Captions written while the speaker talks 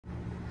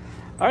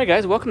All right,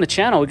 guys, welcome to the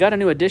channel. We got a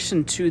new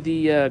addition to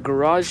the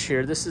garage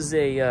here. This is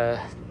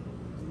a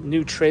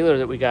new trailer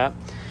that we got.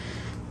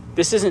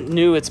 This isn't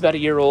new, it's about a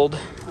year old.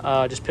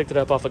 Just picked it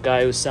up off a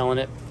guy who's selling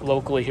it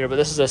locally here, but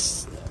this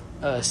is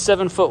a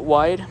 7 foot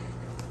wide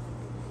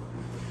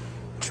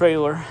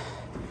trailer.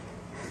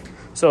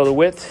 So the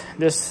width,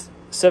 this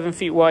 7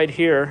 feet wide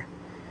here.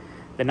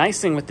 The nice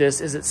thing with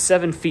this is it's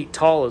 7 feet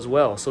tall as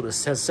well. So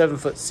this has 7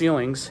 foot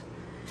ceilings,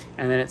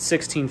 and then it's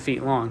 16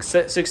 feet long.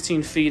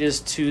 16 feet is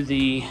to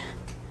the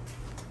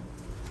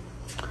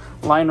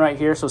line right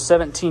here, so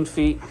 17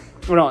 feet.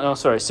 Oh, no,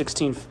 sorry,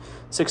 16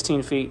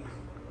 feet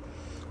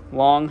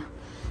long,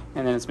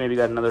 and then it's maybe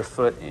got another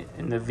foot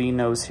in the V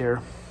nose here,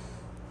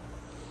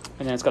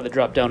 and then it's got the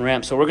drop down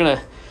ramp. So we're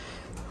gonna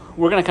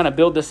kind of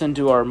build this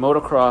into our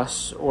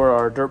motocross or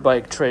our dirt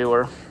bike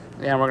trailer,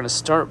 and we're gonna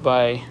start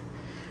by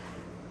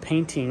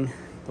painting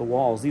the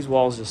walls. These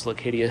walls just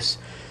look hideous,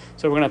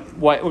 so we're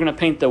gonna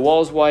paint the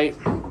walls white.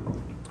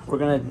 We're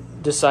gonna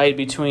decide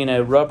between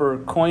a rubber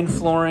coin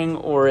flooring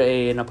or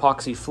an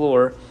epoxy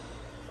floor,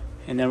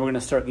 and then we're gonna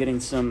start getting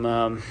some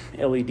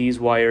LEDs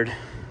wired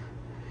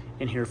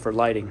in here for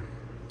lighting.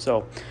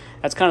 So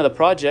that's kind of the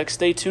project.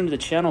 Stay tuned to the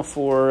channel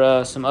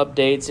for some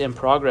updates and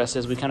progress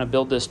as we kind of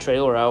build this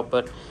trailer out.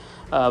 But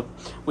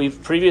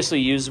we've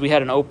previously we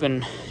had an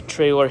open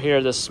trailer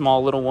here, this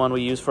small little one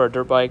we use for our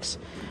dirt bikes.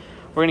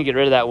 We're gonna get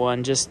rid of that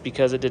one just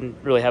because it didn't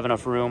really have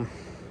enough room,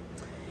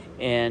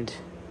 and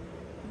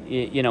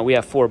you know, we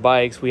have 4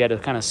 bikes. We had to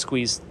kind of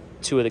squeeze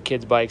 2 of the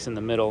kids' bikes in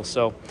the middle.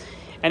 So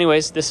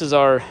anyways, this is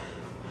our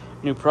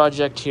new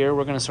project here.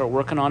 We're going to start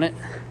working on it.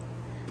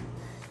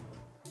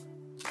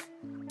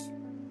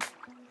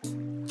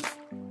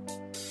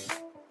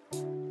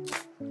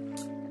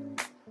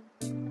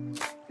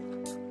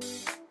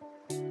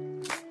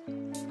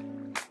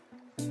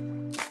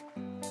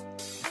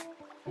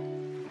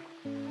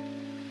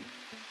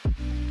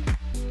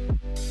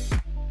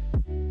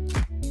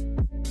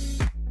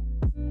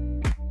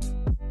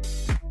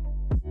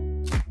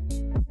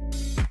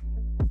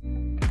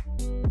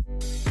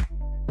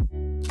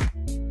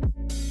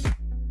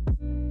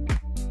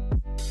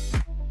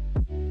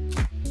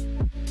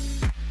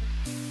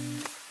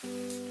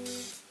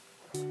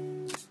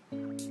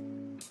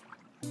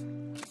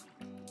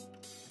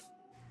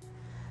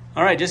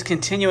 All right, just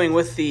continuing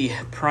with the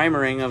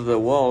primering of the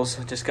walls.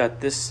 I just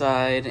got this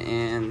side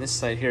and this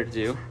side here to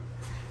do.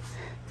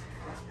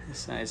 This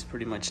side's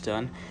pretty much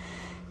done.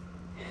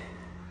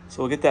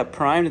 So we'll get that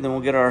primed, and then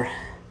we'll get our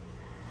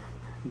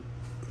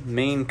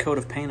main coat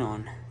of paint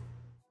on.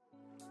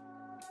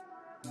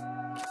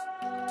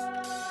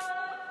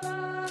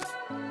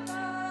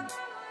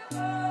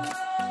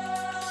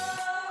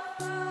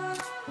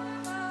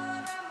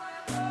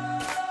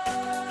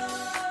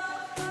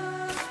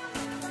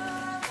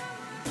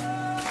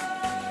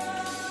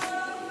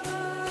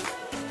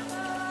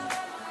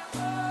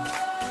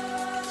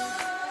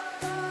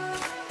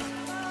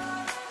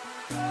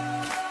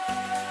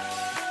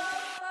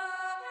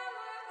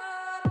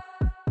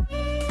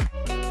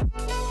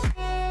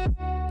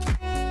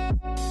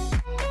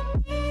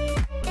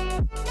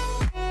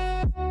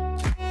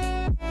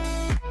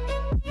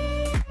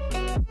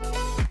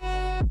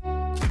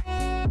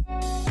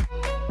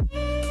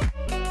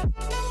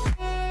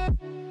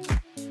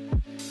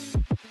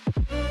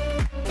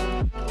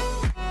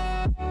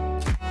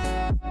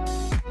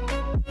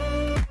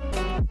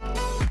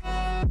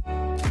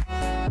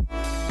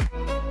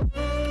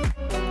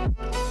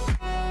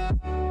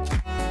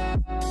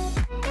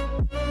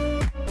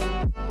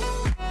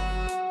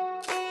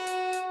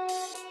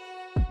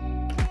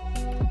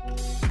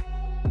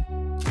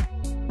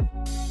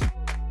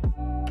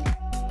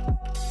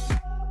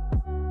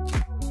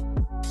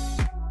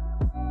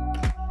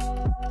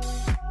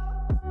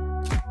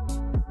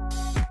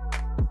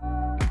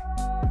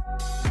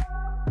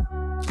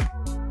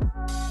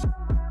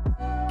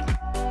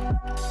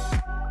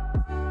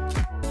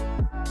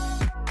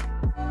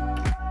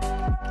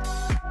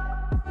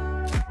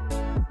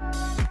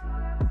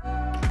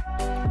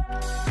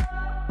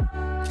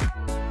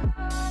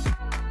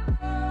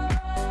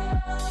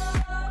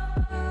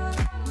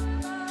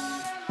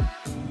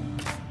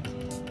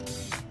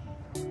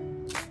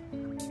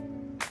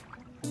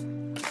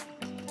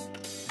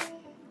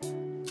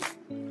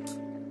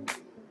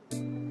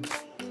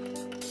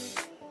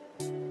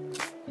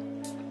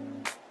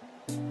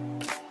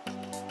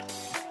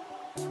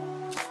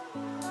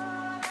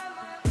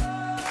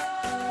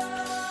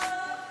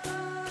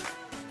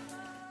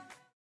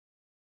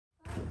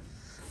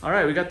 All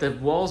right, we got the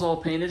walls all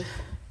painted.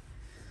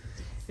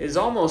 It's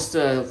almost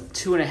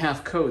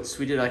 2.5 coats.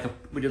 We did like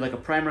a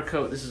primer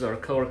coat. This is our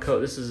color coat.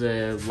 This is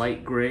a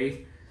light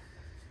gray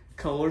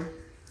color.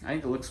 I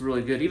think it looks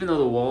really good. Even though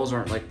the walls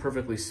aren't like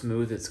perfectly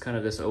smooth, it's kind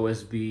of this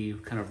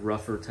OSB kind of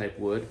rougher type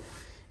wood.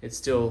 I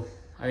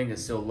think it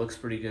still looks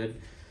pretty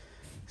good.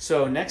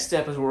 So next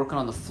step is we're working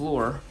on the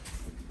floor.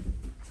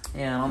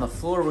 And on the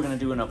floor, we're gonna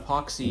do an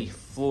epoxy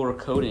floor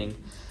coating.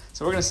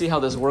 So we're gonna see how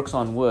this works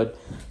on wood.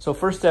 So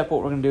first step,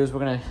 what we're gonna do is I'm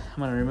gonna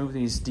remove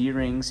these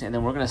D-rings, and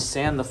then we're gonna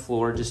sand the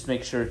floor just to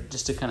make sure,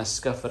 just to kind of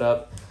scuff it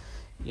up,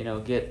 you know,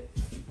 get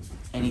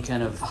any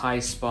kind of high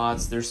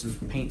spots. There's some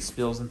paint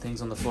spills and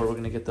things on the floor. We're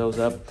gonna get those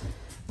up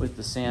with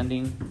the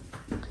sanding.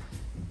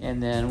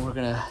 And then we're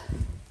gonna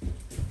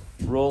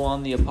roll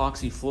on the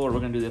epoxy floor. We're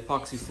gonna do the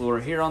epoxy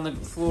floor here on the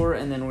floor,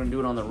 and then we're gonna do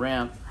it on the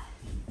ramp.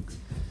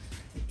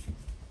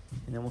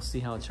 And then we'll see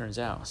how it turns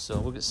out.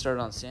 So we'll get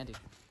started on sanding.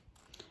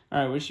 All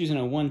right, we're just using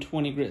a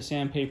 120 grit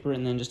sandpaper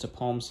and then just a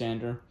palm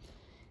sander,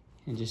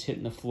 and just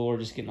hitting the floor,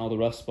 just getting all the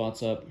rough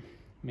spots up,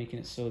 making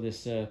it so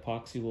this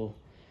epoxy will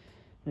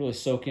really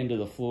soak into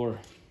the floor.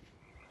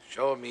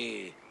 Show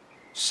me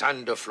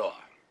sand the floor.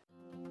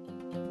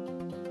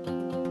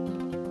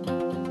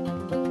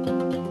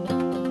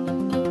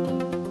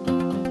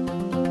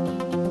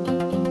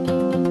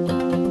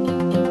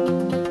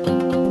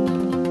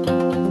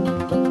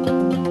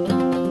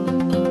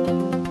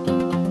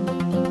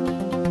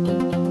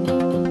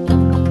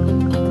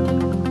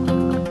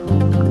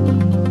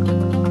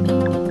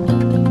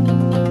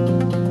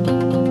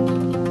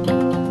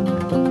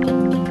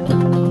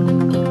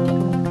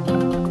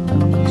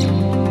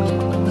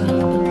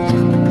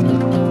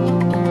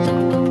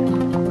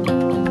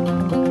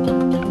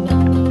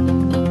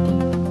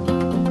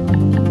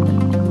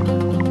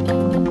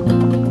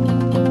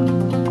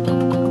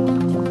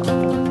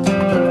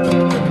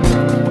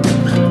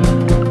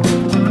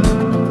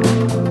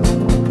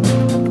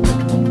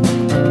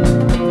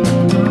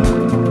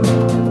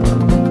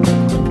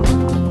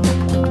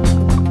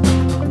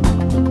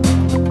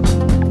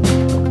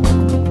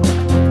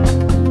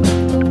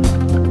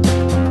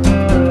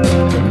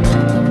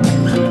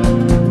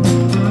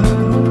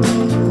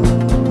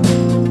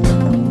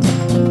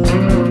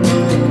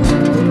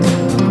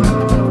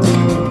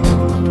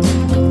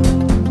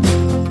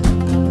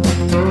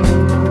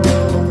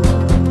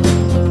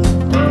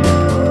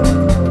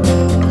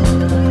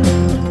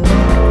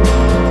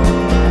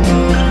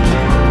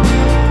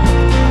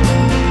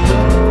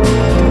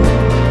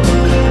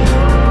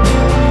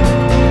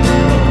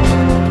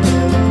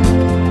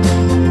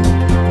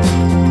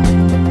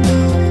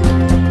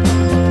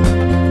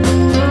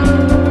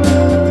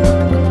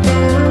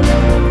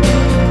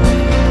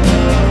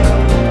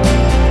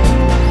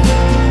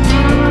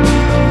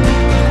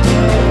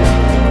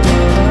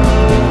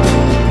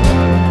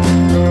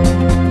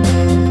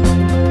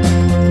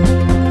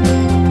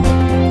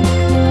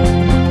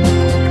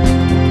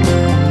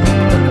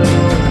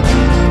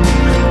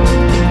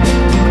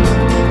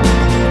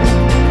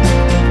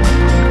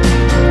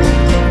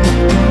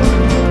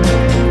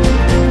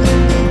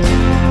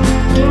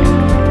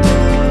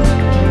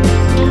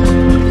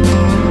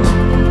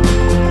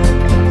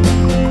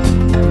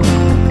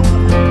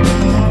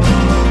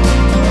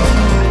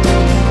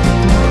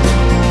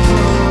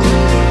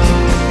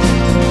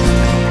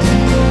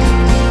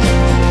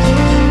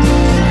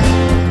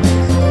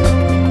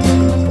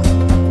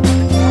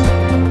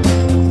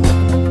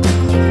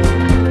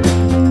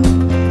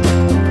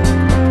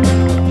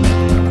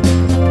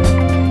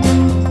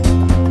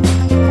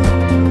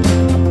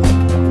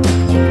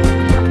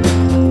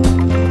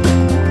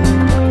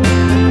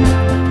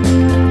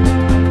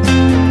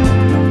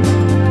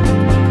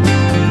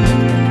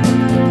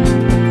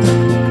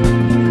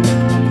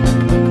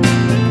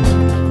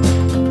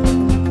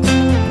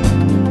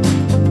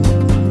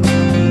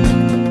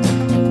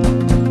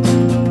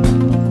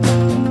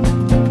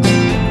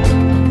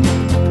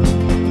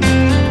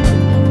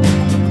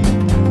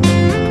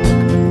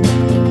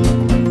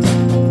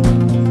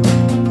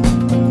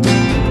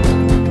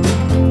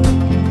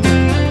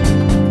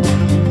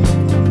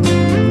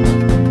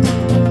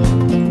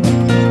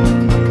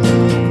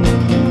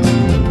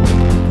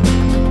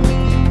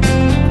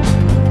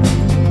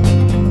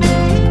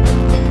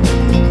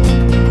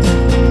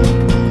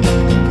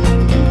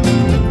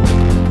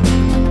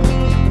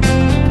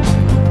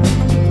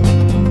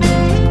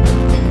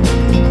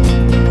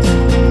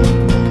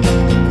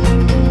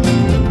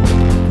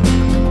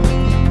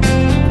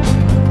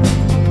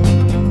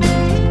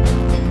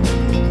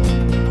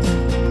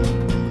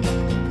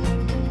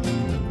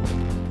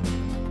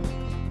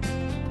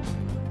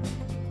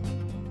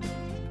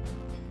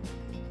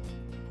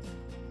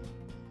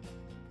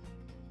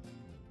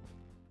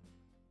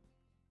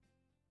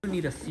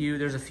 Need a few,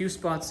 there's a few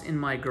spots in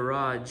my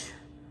garage,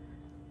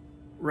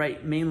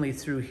 right, mainly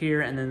through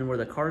here and then where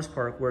the cars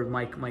park, where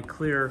my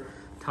clear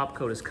top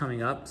coat is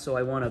coming up. So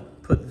I want to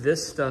put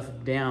this stuff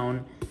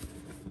down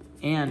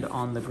and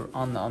on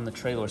the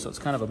trailer. So it's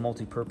kind of a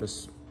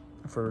multi-purpose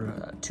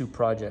for two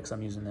projects.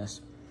 I'm using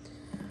this.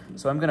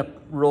 So I'm gonna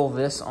roll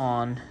this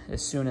on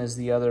as soon as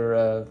the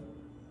other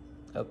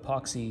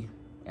epoxy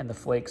and the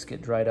flakes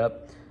get dried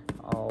up.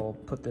 I'll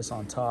put this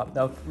on top.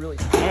 That'll really...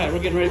 All right, we're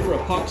getting ready for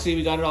epoxy.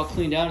 We got it all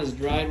cleaned out. It's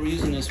dried. We're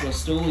using this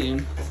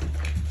Rust-Oleum.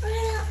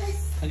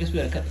 I guess we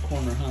gotta cut the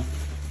corner, huh?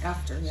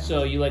 After, yeah.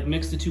 So you like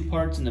mix the two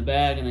parts in the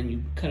bag, and then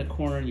you cut a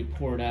corner and you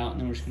pour it out,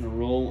 and then we're just gonna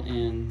roll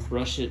and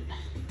brush it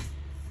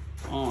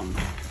on.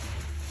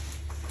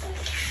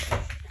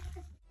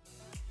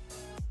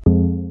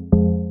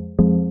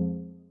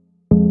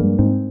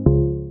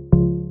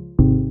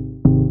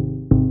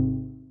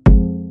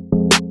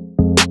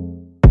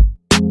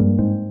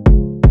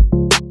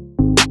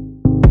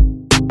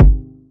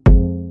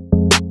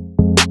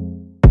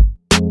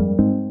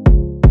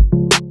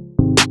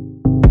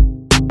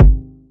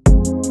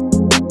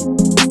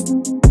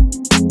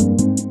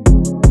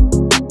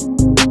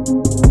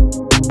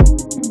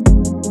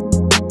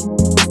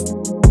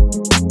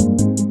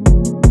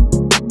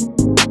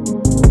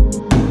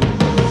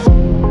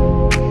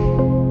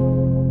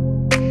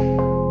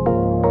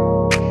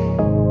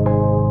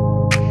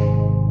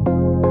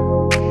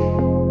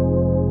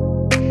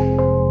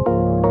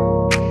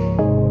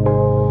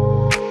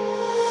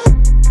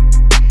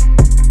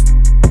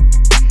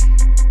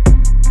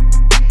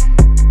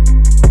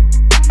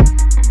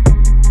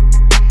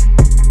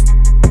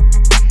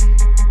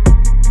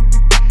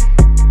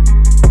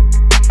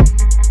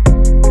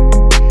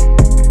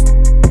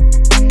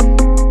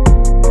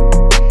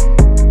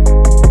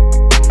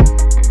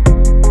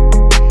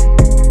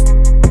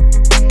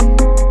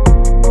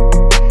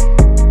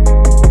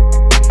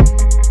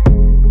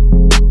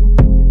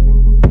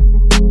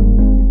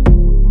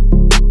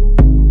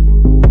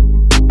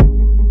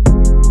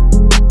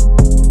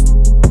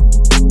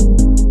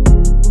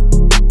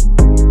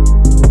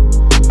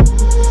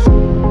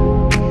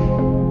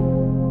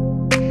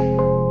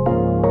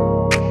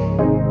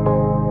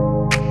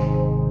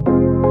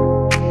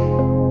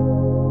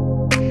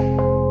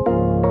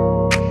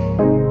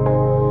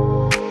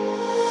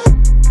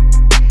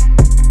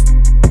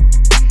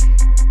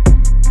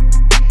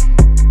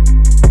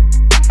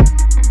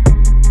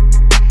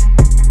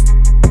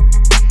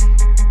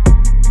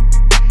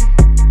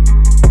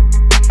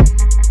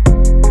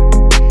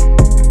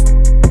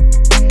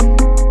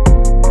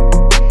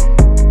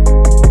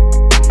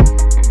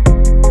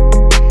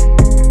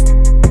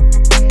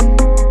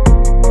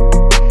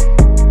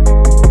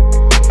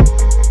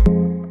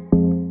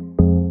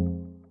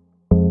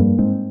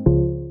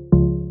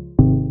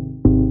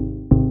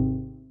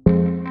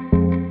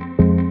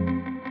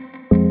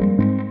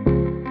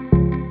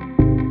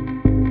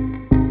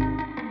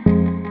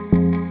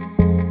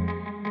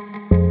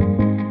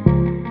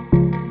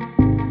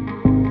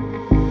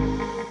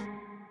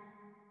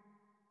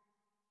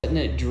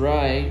 it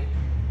dry,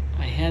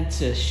 I had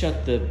to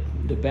shut the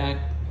back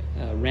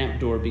ramp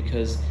door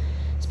because it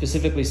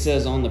specifically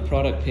says on the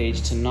product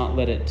page to not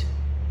let it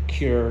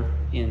cure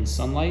in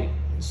sunlight.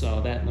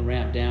 So that the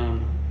ramp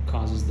down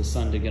causes the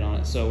sun to get on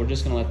it. So we're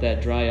just gonna let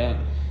that dry up.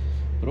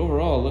 But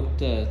overall,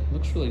 it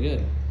looks really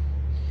good.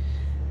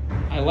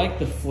 I like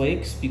the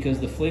flakes because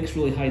the flakes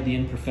really hide the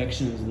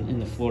imperfections in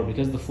the floor.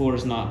 Because the floor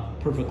is not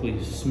perfectly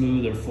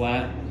smooth or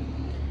flat,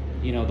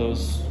 you know,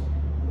 those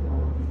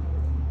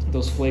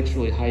flakes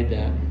really hide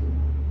that.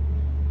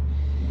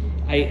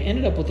 I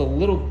ended up with a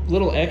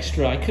little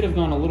extra. I could have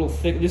gone a little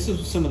thick. This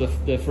is some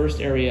of the first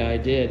area I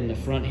did in the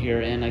front here,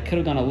 and I could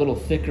have gone a little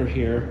thicker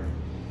here.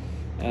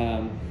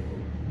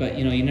 But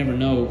you know, you never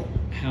know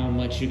how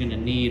much you're gonna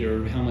need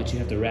or how much you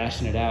have to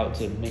ration it out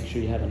to make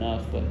sure you have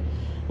enough. But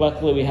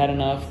luckily we had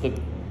enough.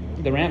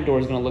 The ramp door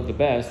is gonna look the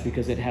best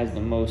because it has the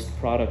most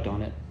product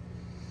on it.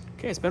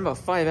 Okay, it's been about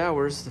 5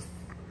 hours. It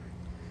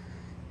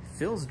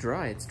feels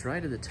dry. It's dry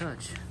to the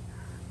touch.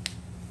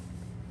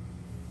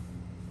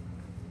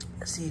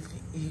 See if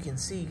you can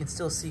see. You can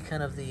still see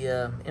kind of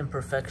the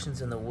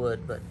imperfections in the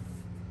wood, but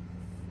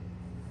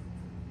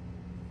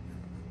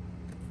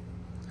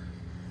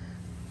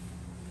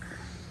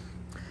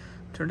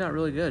turned out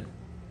really good.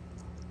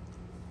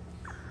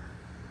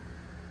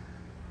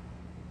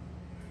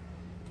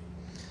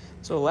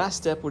 So last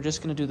step, we're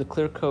just going to do the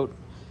clear coat.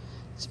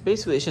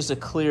 Basically, it's just a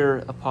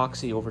clear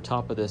epoxy over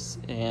top of this,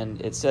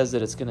 and it says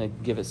that it's going to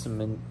give it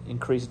some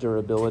increased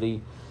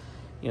durability.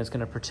 You know, it's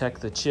going to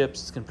protect the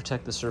chips. It's going to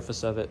protect the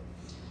surface of it,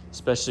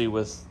 especially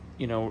with,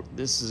 you know,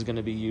 this is going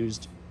to be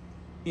used,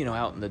 you know,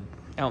 out in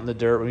the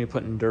dirt when you're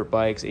putting dirt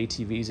bikes,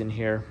 ATVs in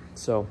here.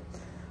 So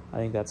I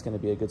think that's going to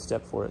be a good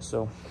step for it.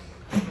 So.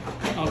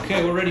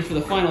 Okay, we're ready for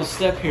the final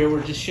step here.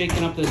 We're just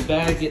shaking up this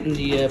bag, getting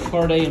the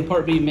part A and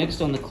part B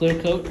mixed on the clear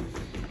coat.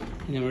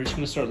 And then we're just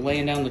going to start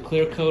laying down the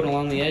clear coat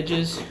along the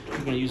edges. We're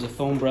going to use a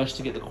foam brush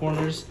to get the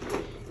corners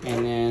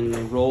and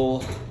then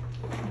roll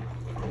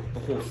the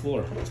whole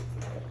floor.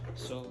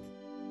 So.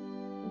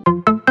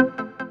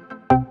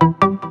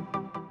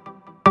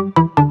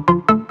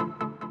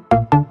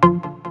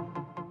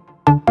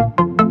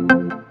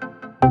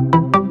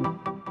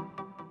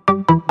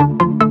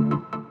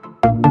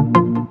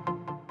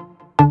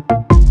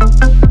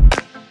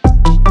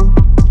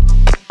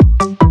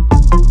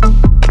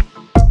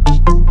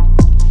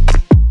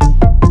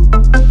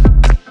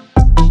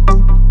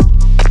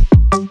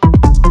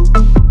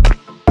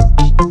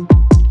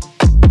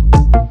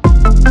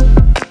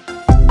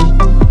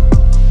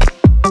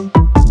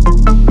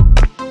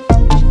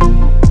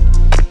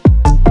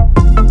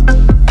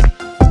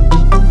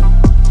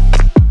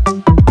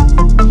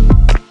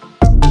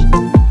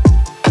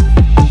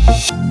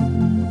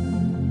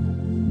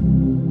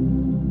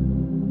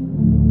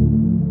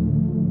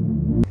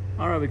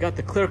 We got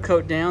the clear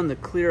coat down, the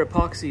clear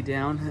epoxy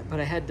down,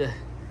 but I had to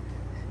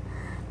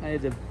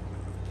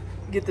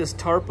get this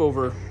tarp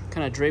over,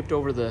 kind of draped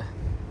over the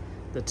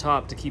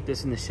top to keep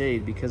this in the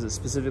shade because it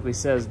specifically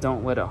says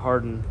don't let it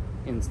harden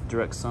in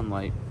direct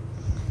sunlight.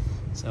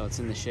 So it's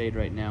in the shade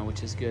right now,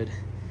 which is good.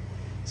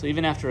 So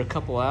even after a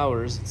couple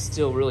hours, it's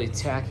still really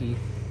tacky.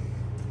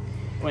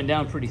 It went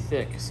down pretty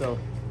thick, so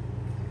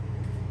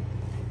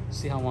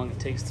see how long it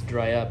takes to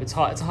dry up. It's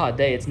hot. It's a hot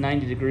day. It's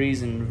 90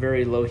 degrees and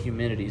very low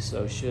humidity,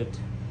 so should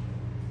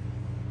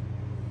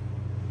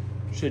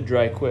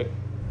dry quick.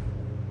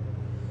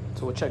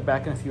 So we'll check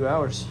back in a few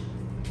hours.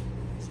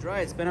 It's dry.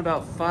 It's been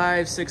about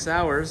 5-6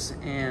 hours,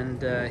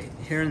 and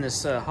here in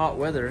this hot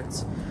weather,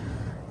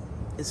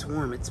 it's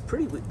warm. It's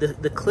pretty.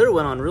 The clear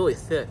went on really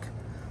thick.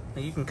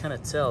 Now you can kind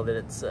of tell that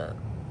it's.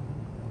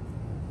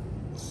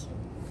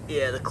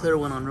 Yeah, the clear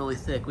went on really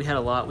thick. We had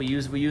a lot. We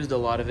used a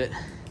lot of it.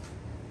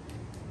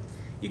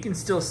 You can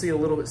still see a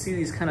little bit. See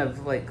these kind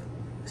of like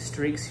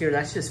streaks here?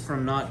 That's just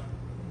from not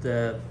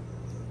the,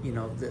 you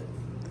know,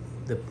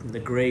 the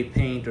gray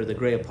paint or the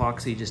gray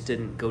epoxy just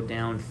didn't go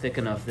down thick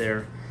enough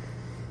there.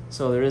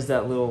 So there is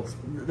that little.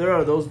 There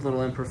are those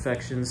little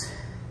imperfections.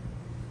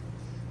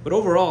 But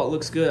overall, it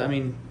looks good. I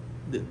mean,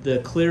 the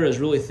clear is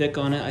really thick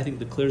on it. I think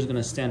the clear is going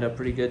to stand up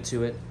pretty good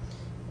to it.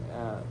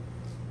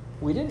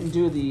 We didn't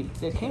do the.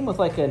 It came with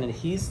like an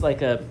adhesive,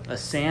 like a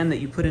sand that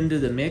you put into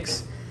the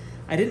mix.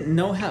 I didn't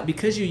know how,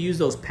 because you use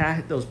those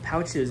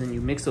pouches and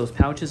you mix those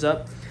pouches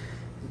up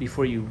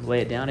before you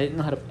lay it down. I didn't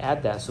know how to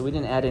add that, so we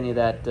didn't add any of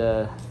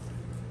that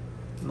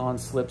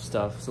non-slip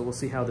stuff. So we'll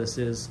see how this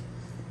is.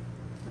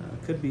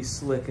 Could be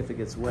slick if it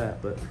gets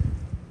wet, but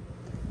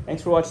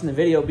thanks for watching the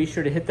video. Be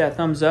sure to hit that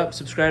thumbs up,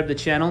 subscribe to the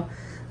channel.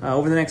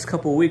 Over the next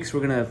couple of weeks,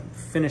 we're gonna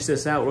finish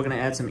this out. We're gonna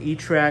add some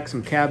E-track,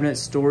 some cabinets,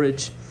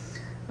 storage.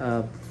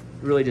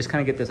 Really just kind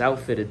of get this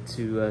outfitted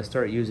to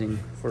start using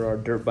for our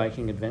dirt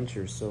biking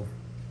adventures. So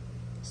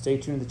stay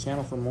tuned to the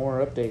channel for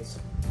more updates.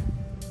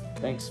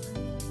 Thanks.